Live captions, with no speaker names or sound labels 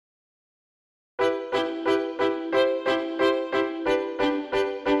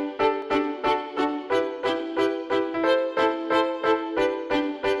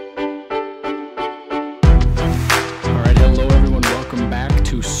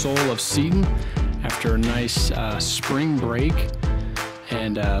soul of S.T.D after a nice spring break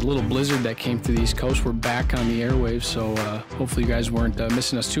and a little blizzard that came through the East Coast. We're back on the airwaves, so hopefully you guys weren't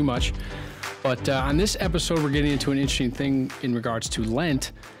missing us too much. But on this episode, we're getting into an interesting thing in regards to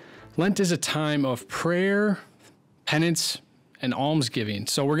Lent. Lent is a time of prayer, penance, and almsgiving.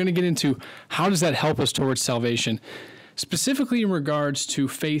 So we're going to get into how does that help us towards salvation, specifically in regards to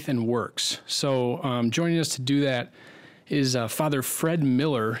faith and works. So joining us to do that is Father Fred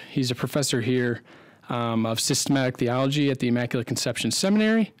Miller. He's a professor here of systematic theology at the Immaculate Conception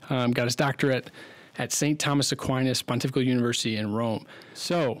Seminary. Got his doctorate at St. Thomas Aquinas Pontifical University in Rome.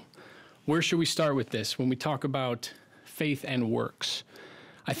 So where should we start with this when we talk about faith and works?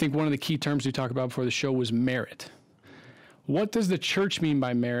 I think one of the key terms we talked about before the show was merit. What does the church mean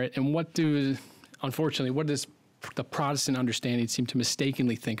by merit, and what does the Protestant understanding seem to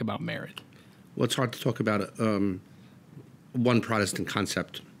mistakenly think about merit? Well, it's hard to talk about one Protestant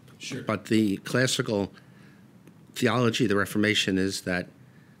concept. Sure. But the classical theology of the Reformation is that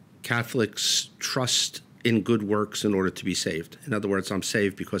Catholics trust in good works in order to be saved. In other words, I'm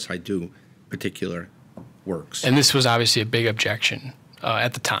saved because I do particular works. And this was obviously a big objection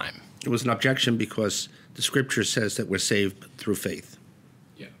at the time. It was an objection because the Scripture says that we're saved through faith.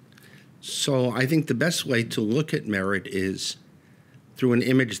 Yeah. So I think the best way to look at merit is through an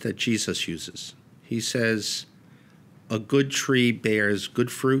image that Jesus uses. He says, a good tree bears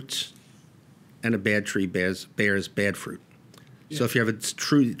good fruit, and a bad tree bears bad fruit. Yeah. So if you have a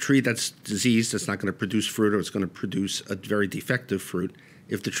tree that's diseased, that's not going to produce fruit, or it's going to produce a very defective fruit.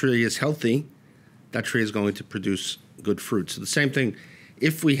 If the tree is healthy, that tree is going to produce good fruit. So the same thing,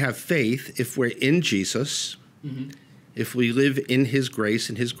 if we have faith, if we're in Jesus, if we live in his grace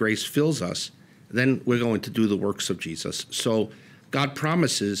and his grace fills us, then we're going to do the works of Jesus. So God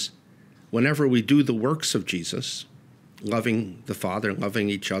promises whenever we do the works of Jesus, loving the Father, loving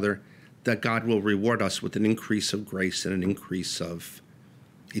each other, that God will reward us with an increase of grace and an increase of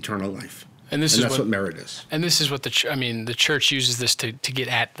eternal life. And that's what merit is. And this is what the church uses this to get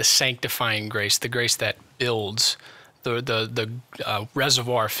at the sanctifying grace, the grace that builds the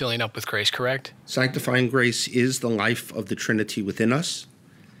reservoir filling up with grace, correct? Sanctifying grace is the life of the Trinity within us,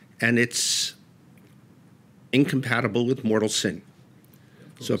 and it's incompatible with mortal sin.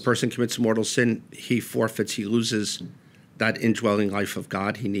 So a person commits mortal sin, he loses that indwelling life of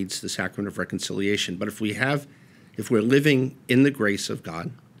God. He needs the sacrament of reconciliation. But if we're living in the grace of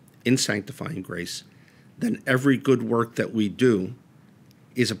God, in sanctifying grace, then every good work that we do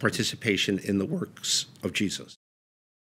is a participation in the works of Jesus.